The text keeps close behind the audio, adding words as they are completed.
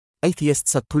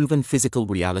Atheists have proven physical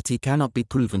reality cannot be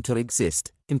proven to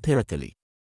exist empirically.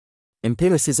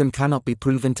 Empiricism cannot be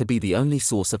proven to be the only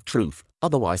source of truth,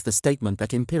 otherwise the statement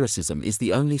that empiricism is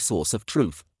the only source of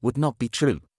truth would not be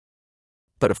true.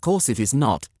 But of course it is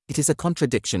not, it is a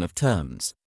contradiction of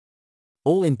terms.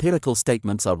 All empirical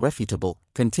statements are refutable,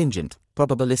 contingent,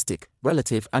 probabilistic,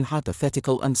 relative and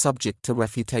hypothetical and subject to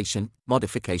refutation,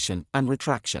 modification and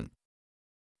retraction.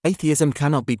 Atheism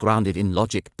cannot be grounded in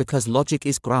logic because logic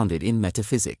is grounded in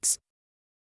metaphysics.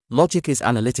 Logic is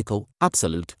analytical,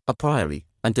 absolute, a priori,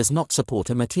 and does not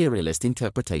support a materialist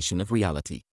interpretation of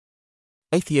reality.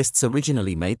 Atheists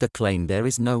originally made the claim there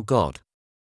is no God.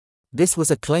 This was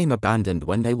a claim abandoned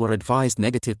when they were advised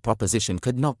negative proposition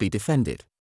could not be defended.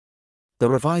 The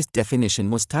revised definition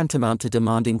was tantamount to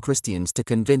demanding Christians to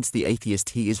convince the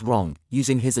atheist he is wrong,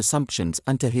 using his assumptions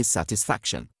and to his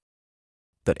satisfaction.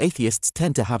 But atheists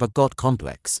tend to have a God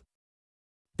complex.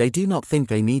 They do not think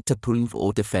they need to prove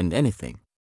or defend anything.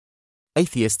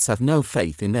 Atheists have no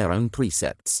faith in their own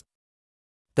precepts.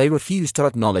 They refuse to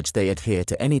acknowledge they adhere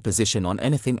to any position on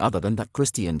anything other than that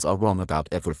Christians are wrong about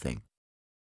everything.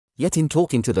 Yet in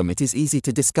talking to them it is easy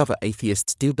to discover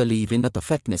atheists do believe in the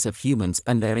perfectness of humans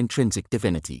and their intrinsic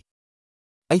divinity.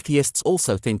 Atheists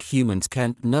also think humans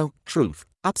can know truth,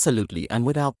 absolutely and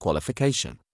without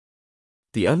qualification.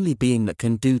 The only being that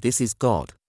can do this is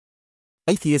God.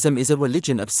 Atheism is a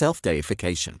religion of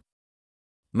self-deification.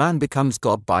 Man becomes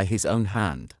God by his own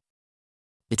hand.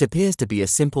 It appears to be a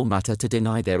simple matter to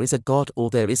deny there is a God or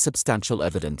there is substantial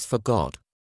evidence for God.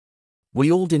 We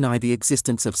all deny the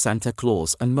existence of Santa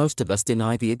Claus and most of us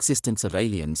deny the existence of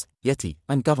aliens, Yeti,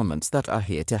 and governments that are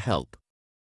here to help.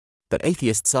 But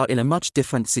atheists are in a much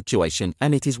different situation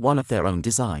and it is one of their own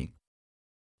design.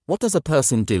 What does a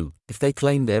person do if they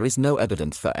claim there is no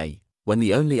evidence for A, when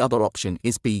the only other option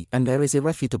is B and there is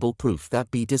irrefutable proof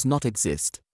that B does not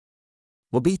exist?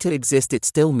 Were B to exist, it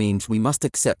still means we must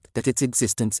accept that its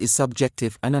existence is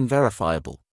subjective and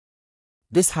unverifiable.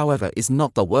 This, however, is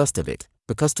not the worst of it,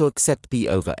 because to accept B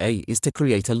over A is to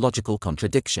create a logical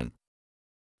contradiction.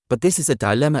 But this is a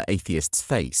dilemma atheists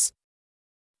face.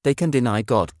 They can deny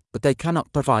God, but they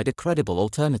cannot provide a credible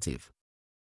alternative.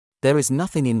 There is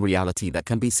nothing in reality that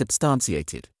can be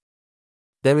substantiated.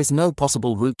 There is no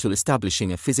possible route to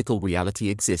establishing a physical reality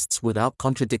exists without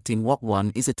contradicting what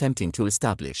one is attempting to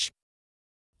establish.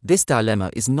 This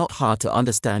dilemma is not hard to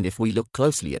understand if we look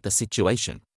closely at the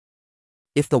situation.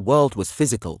 If the world was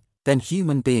physical, then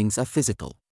human beings are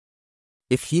physical.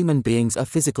 If human beings are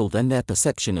physical, then their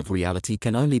perception of reality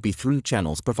can only be through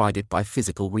channels provided by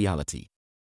physical reality.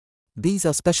 These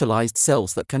are specialized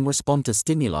cells that can respond to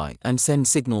stimuli and send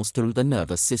signals through the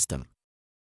nervous system.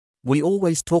 We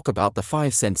always talk about the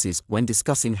five senses when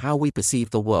discussing how we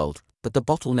perceive the world, but the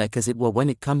bottleneck, as it were, when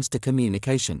it comes to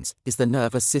communications, is the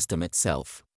nervous system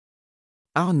itself.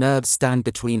 Our nerves stand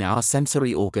between our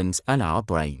sensory organs and our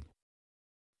brain.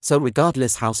 So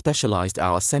regardless how specialized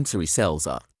our sensory cells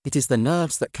are, it is the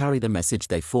nerves that carry the message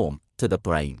they form to the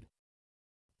brain.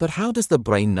 But how does the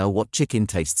brain know what chicken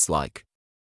tastes like?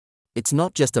 It's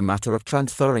not just a matter of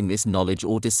transferring this knowledge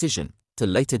or decision to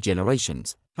later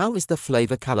generations. How is the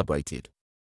flavor calibrated?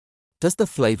 Does the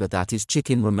flavor that is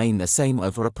chicken remain the same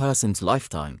over a person's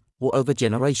lifetime or over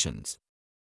generations?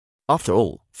 After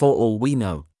all, for all we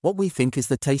know, what we think is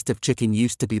the taste of chicken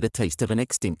used to be the taste of an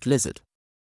extinct lizard.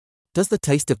 Does the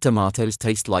taste of tomatoes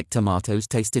taste like tomatoes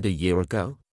tasted a year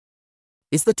ago?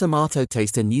 Is the tomato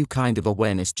taste a new kind of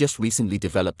awareness just recently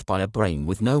developed by a brain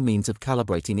with no means of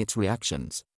calibrating its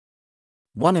reactions?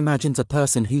 One imagines a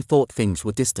person who thought things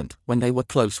were distant when they were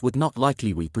close would not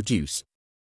likely reproduce.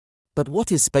 But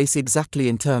what is space exactly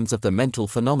in terms of the mental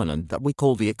phenomenon that we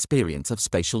call the experience of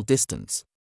spatial distance?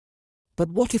 But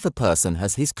what if a person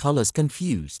has his colors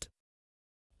confused?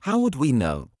 How would we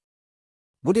know?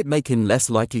 Would it make him less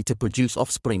likely to produce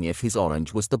offspring if his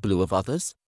orange was the blue of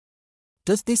others?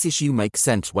 Does this issue make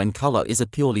sense when color is a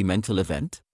purely mental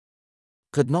event?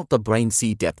 Could not the brain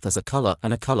see depth as a color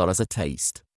and a color as a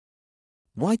taste?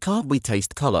 Why can't we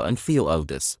taste color and feel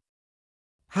odors?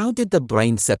 How did the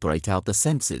brain separate out the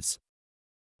senses?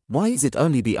 Why is it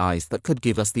only the eyes that could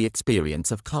give us the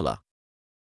experience of color?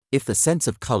 If the sense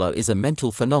of color is a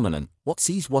mental phenomenon, what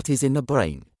sees what is in the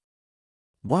brain?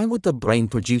 Why would the brain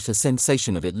produce a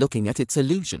sensation of it looking at its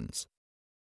illusions?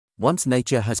 Once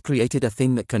nature has created a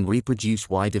thing that can reproduce,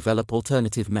 why develop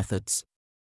alternative methods?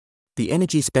 The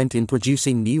energy spent in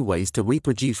producing new ways to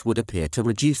reproduce would appear to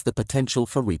reduce the potential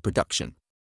for reproduction.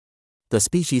 The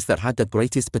species that had the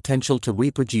greatest potential to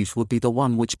reproduce would be the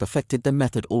one which perfected the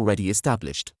method already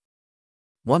established.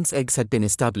 Once eggs had been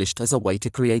established as a way to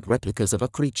create replicas of a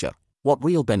creature, What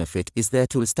real benefit is there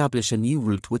to establish a new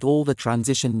route with all the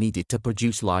transition needed to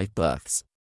produce live births?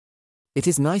 It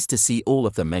is nice to see all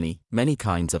of the many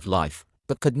kinds of life,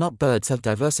 but could not birds have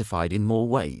diversified in more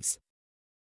ways?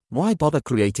 Why bother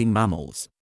creating mammals?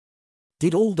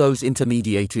 Did all those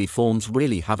intermediary forms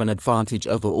really have an advantage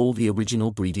over all the original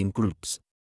breeding groups?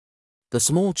 The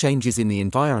small changes in the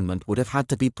environment would have had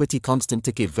to be pretty constant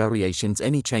to give variations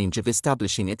any change of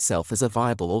establishing itself as a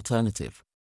viable alternative.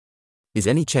 Is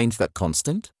any change that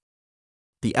constant?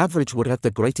 The average would have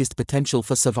the greatest potential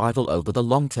for survival over the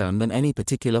long term than any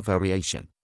particular variation.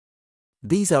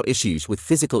 These are issues with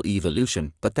physical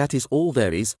evolution, but that is all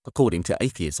there is, according to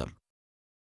atheism.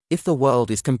 If the world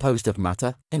is composed of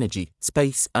matter, energy,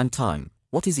 space, and time,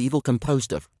 what is evil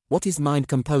composed of? What is mind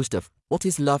composed of? What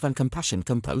is love and compassion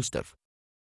composed of?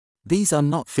 These are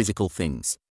not physical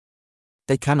things.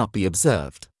 They cannot be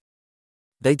observed.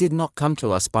 They did not come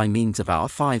to us by means of our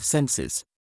five senses.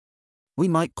 We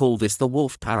might call this the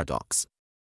wolf paradox.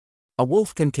 A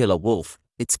wolf can kill a wolf,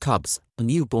 its cubs, a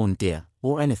newborn deer,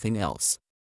 or anything else.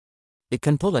 It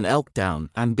can pull an elk down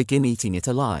and begin eating it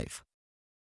alive.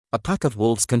 A pack of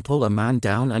wolves can pull a man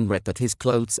down and rip at his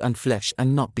clothes and flesh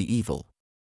and not be evil.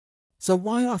 So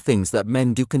why are things that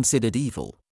men do considered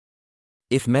evil?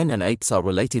 If men and apes are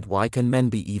related, why can men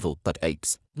be evil but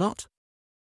apes not?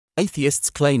 Atheists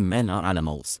claim men are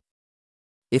animals.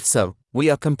 If so, we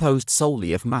are composed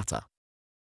solely of matter.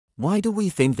 Why do we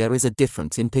think there is a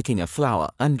difference in picking a flower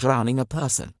and drowning a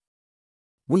person?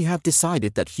 We have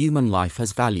decided that human life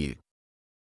has value.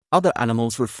 Other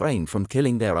animals refrain from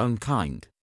killing their own kind.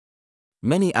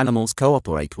 Many animals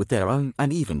cooperate with their own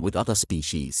and even with other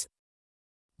species.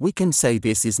 We can say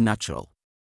this is natural.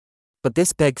 But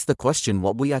this begs the question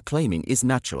what we are claiming is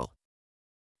natural.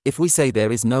 If we say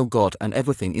there is no God and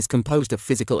everything is composed of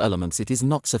physical elements, it is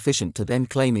not sufficient to then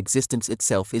claim existence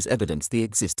itself is evidence the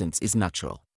existence is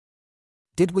natural.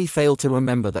 Did we fail to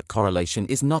remember that correlation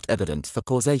is not evidence for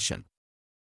causation?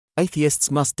 Atheists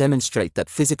must demonstrate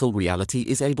that physical reality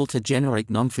is able to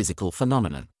generate non-physical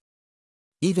phenomenon.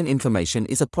 Even information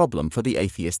is a problem for the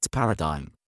atheist's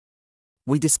paradigm.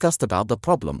 We discussed about the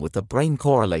problem with the brain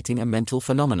correlating a mental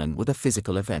phenomenon with a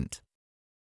physical event.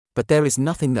 But there is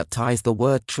nothing that ties the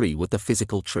word tree with the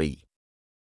physical tree.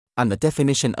 And the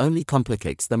definition only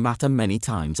complicates the matter many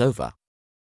times over.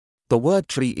 The word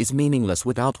tree is meaningless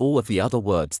without all of the other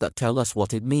words that tell us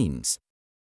what it means.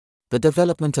 The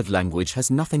development of language has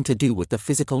nothing to do with the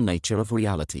physical nature of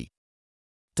reality.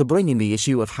 To bring in the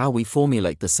issue of how we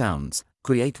formulate the sounds,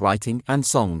 create writing and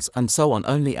songs and so on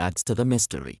only adds to the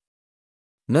mystery.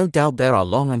 No doubt there are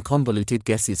long and convoluted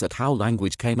guesses at how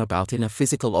language came about in a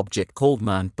physical object called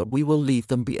man, but we will leave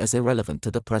them be as irrelevant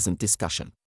to the present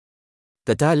discussion.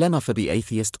 The dilemma for the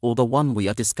atheist, or the one we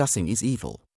are discussing, is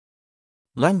evil.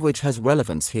 Language has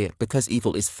relevance here because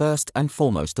evil is first and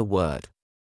foremost a word.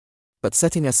 But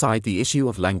setting aside the issue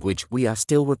of language, we are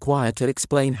still required to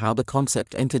explain how the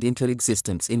concept entered into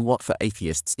existence in what for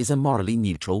atheists is a morally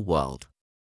neutral world.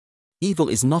 Evil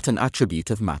is not an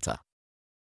attribute of matter.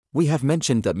 We have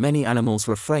mentioned that many animals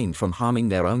refrain from harming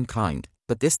their own kind,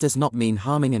 but this does not mean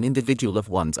harming an individual of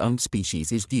one's own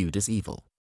species is viewed as evil.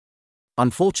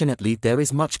 Unfortunately, there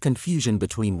is much confusion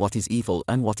between what is evil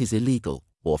and what is illegal,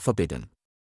 or forbidden.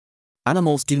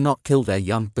 Animals do not kill their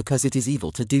young because it is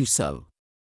evil to do so.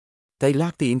 They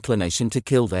lack the inclination to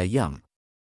kill their young.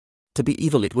 To be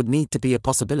evil, it would need to be a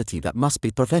possibility that must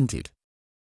be prevented.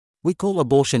 We call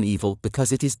abortion evil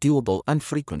because it is doable and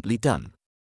frequently done.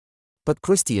 But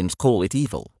Christians call it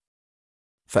evil.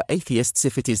 For atheists,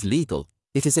 if it is legal,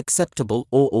 it is acceptable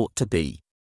or ought to be.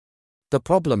 The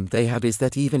problem they have is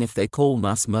that even if they call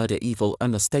mass murder evil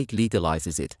and the state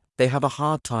legalizes it, they have a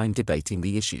hard time debating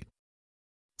the issue.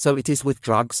 So it is with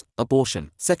drugs,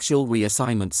 abortion, sexual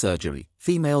reassignment surgery,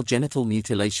 female genital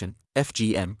mutilation,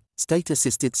 FGM,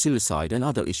 state-assisted suicide and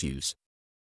other issues.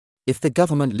 If the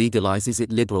government legalizes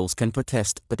it, liberals can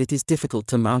protest, but it is difficult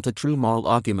to mount a true moral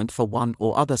argument for one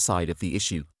or other side of the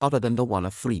issue, other than the one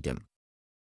of freedom.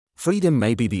 Freedom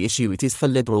may be the issue it is for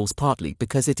liberals, partly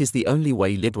because it is the only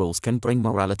way liberals can bring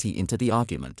morality into the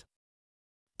argument.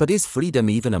 But is freedom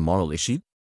even a moral issue?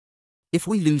 If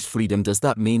we lose freedom, does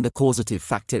that mean the causative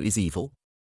factor is evil?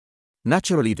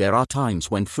 Naturally, there are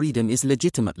times when freedom is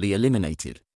legitimately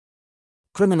eliminated.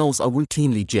 Criminals are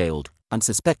routinely jailed, and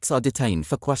suspects are detained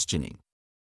for questioning.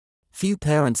 Few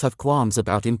parents have qualms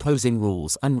about imposing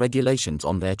rules and regulations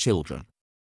on their children.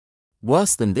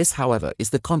 Worse than this, however, is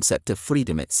the concept of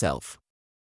freedom itself.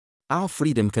 Our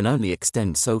freedom can only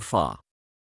extend so far.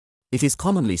 It is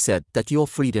commonly said that your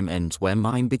freedom ends where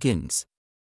mine begins.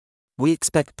 We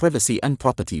expect privacy and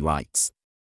property rights.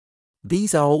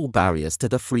 These are all barriers to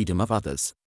the freedom of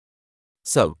others.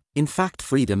 So, in fact,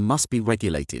 freedom must be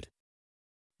regulated.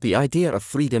 The idea of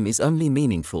freedom is only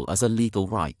meaningful as a legal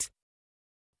right.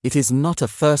 It is not a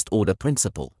first-order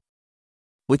principle.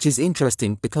 Which is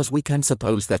interesting because we can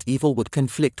suppose that evil would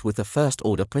conflict with the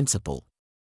first-order principle.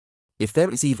 If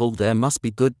there is evil, there must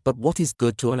be good, but what is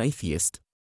good to an atheist?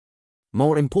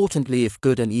 More importantly, if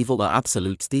good and evil are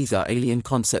absolutes, these are alien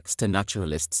concepts to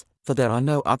naturalists, for there are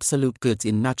no absolute goods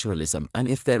in naturalism, and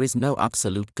if there is no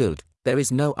absolute good, there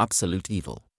is no absolute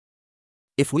evil.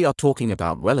 If we are talking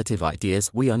about relative ideas,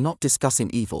 we are not discussing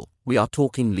evil, we are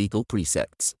talking legal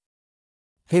precepts.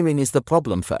 Herein is the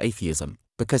problem for atheism,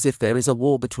 because if there is a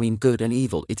war between good and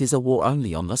evil, it is a war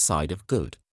only on the side of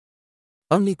good.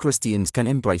 Only Christians can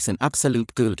embrace an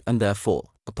absolute good and therefore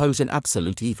oppose an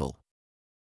absolute evil.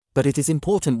 But it is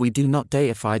important we do not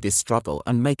deify this struggle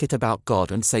and make it about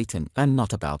God and Satan and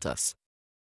not about us.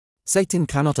 Satan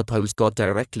cannot oppose God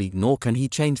directly, nor can he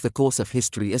change the course of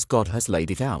history as God has laid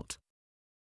it out.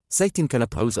 Satan can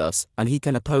oppose us, and he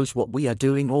can oppose what we are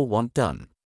doing or want done.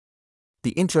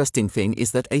 The interesting thing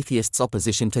is that atheists'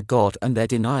 opposition to God and their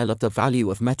denial of the value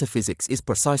of metaphysics is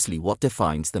precisely what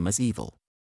defines them as evil.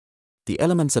 The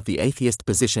elements of the atheist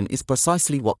position is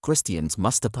precisely what Christians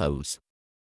must oppose.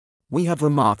 We have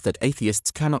remarked that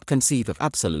atheists cannot conceive of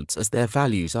absolutes as their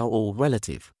values are all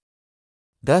relative.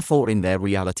 Therefore, in their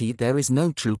reality, there is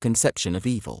no true conception of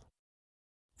evil.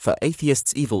 For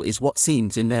atheists, evil is what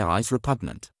seems in their eyes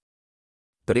repugnant.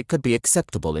 But it could be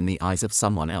acceptable in the eyes of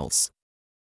someone else.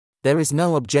 There is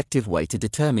no objective way to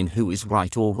determine who is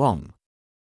right or wrong.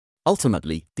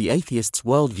 Ultimately, the atheist's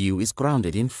worldview is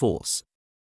grounded in force.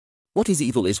 What is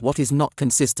evil is what is not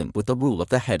consistent with the rule of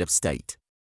the head of state.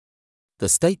 The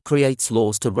state creates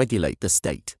laws to regulate the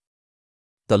state.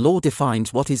 The law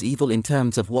defines what is evil in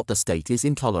terms of what the state is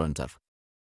intolerant of.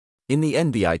 In the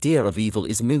end, the idea of evil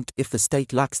is moot if the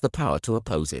state lacks the power to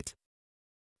oppose it.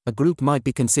 A group might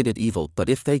be considered evil, but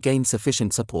if they gain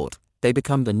sufficient support, they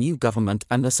become the new government,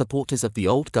 and the supporters of the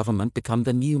old government become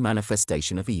the new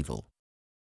manifestation of evil.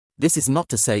 This is not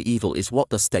to say evil is what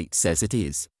the state says it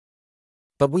is.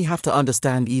 But we have to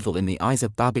understand evil in the eyes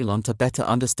of Babylon to better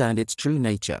understand its true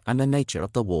nature and the nature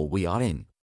of the war we are in.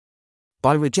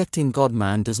 By rejecting God,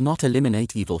 man does not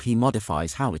eliminate evil, he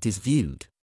modifies how it is viewed.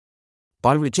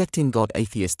 By rejecting God,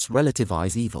 atheists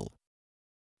relativize evil.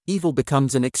 Evil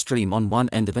becomes an extreme on one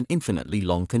end of an infinitely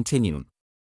long continuum.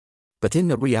 But in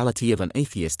the reality of an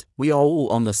atheist, we are all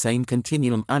on the same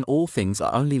continuum, and all things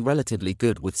are only relatively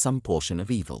good with some portion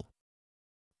of evil.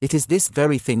 It is this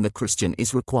very thing the Christian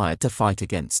is required to fight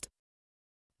against.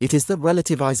 It is the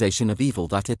relativization of evil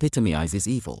that epitomizes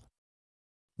evil.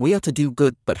 We are to do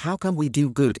good, but how can we do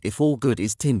good if all good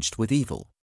is tinged with evil?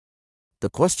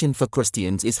 The question for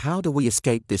Christians is, how do we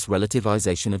escape this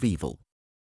relativization of evil?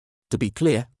 To be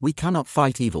clear, we cannot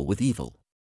fight evil with evil.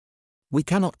 We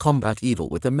cannot combat evil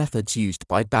with the methods used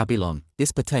by Babylon.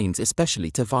 This pertains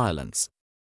especially to violence.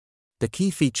 The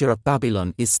key feature of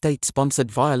Babylon is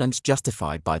state-sponsored violence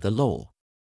justified by the law.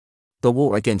 The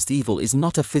war against evil is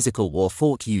not a physical war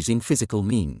fought using physical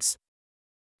means.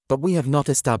 But we have not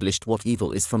established what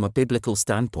evil is from a biblical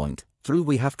standpoint, through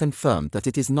we have confirmed that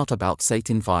it is not about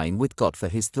Satan vying with God for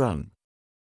his throne.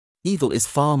 Evil is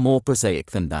far more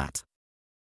prosaic than that.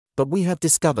 But we have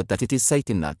discovered that it is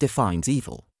Satan that defines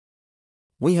evil.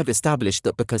 We have established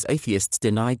that because atheists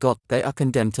deny God, they are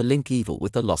condemned to link evil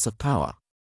with the loss of power.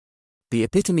 The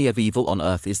epitome of evil on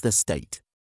earth is the state.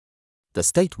 The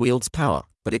state wields power,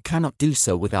 but it cannot do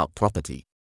so without property.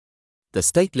 The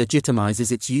state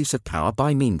legitimizes its use of power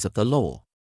by means of the law.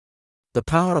 The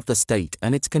power of the state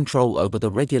and its control over the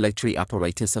regulatory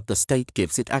apparatus of the state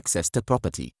gives it access to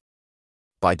property.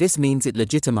 By this means it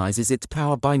legitimizes its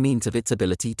power by means of its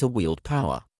ability to wield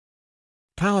power.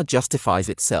 Power justifies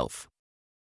itself.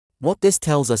 What this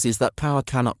tells us is that power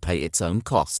cannot pay its own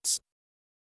costs.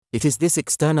 It is this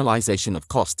externalization of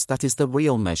costs that is the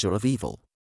real measure of evil.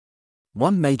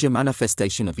 One major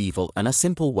manifestation of evil, and a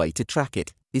simple way to track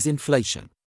it, is inflation.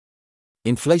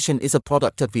 Inflation is a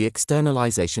product of the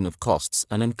externalization of costs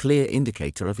and a clear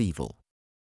indicator of evil.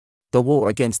 The war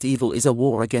against evil is a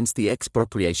war against the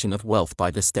expropriation of wealth by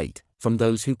the state, from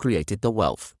those who created the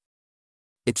wealth.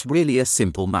 It's really a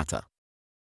simple matter.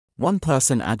 One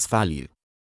person adds value.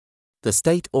 The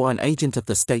state or an agent of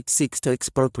the state seeks to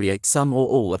expropriate some or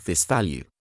all of this value.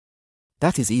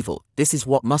 That is evil. This is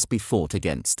what must be fought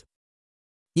against.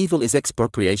 Evil is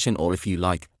expropriation, or if you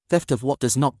like, theft of what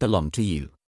does not belong to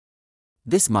you.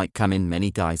 This might come in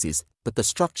many guises, but the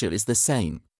structure is the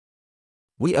same.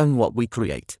 We own what we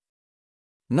create.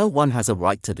 No one has a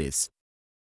right to this.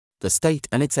 The state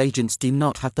and its agents do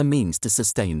not have the means to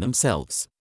sustain themselves.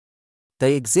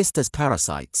 They exist as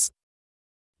parasites.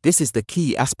 This is the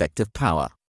key aspect of power.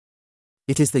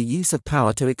 It is the use of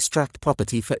power to extract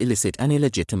property for illicit and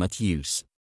illegitimate use.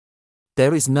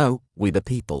 There is no we the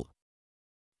people.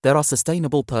 There are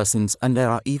sustainable persons and there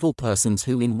are evil persons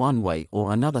who in one way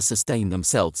or another sustain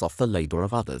themselves off the labor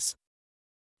of others.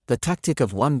 The tactic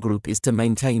of one group is to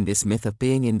maintain this myth of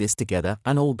being in this together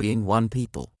and all being one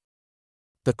people.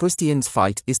 The Christians'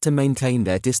 fight is to maintain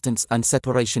their distance and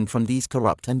separation from these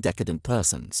corrupt and decadent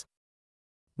persons.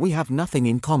 We have nothing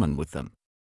in common with them.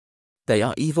 They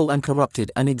are evil and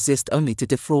corrupted and exist only to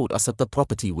defraud us of the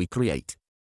property we create.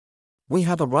 We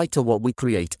have a right to what we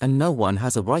create and no one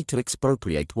has a right to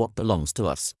expropriate what belongs to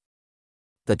us.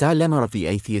 The dilemma of the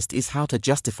atheist is how to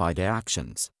justify their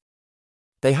actions.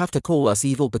 They have to call us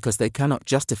evil because they cannot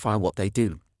justify what they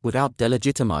do, without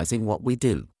delegitimizing what we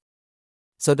do.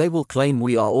 So they will claim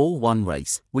we are all one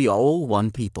race, we are all one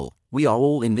people, we are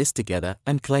all in this together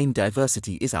and claim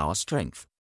diversity is our strength.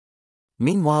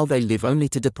 Meanwhile they live only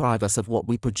to deprive us of what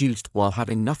we produced while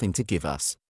having nothing to give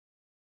us.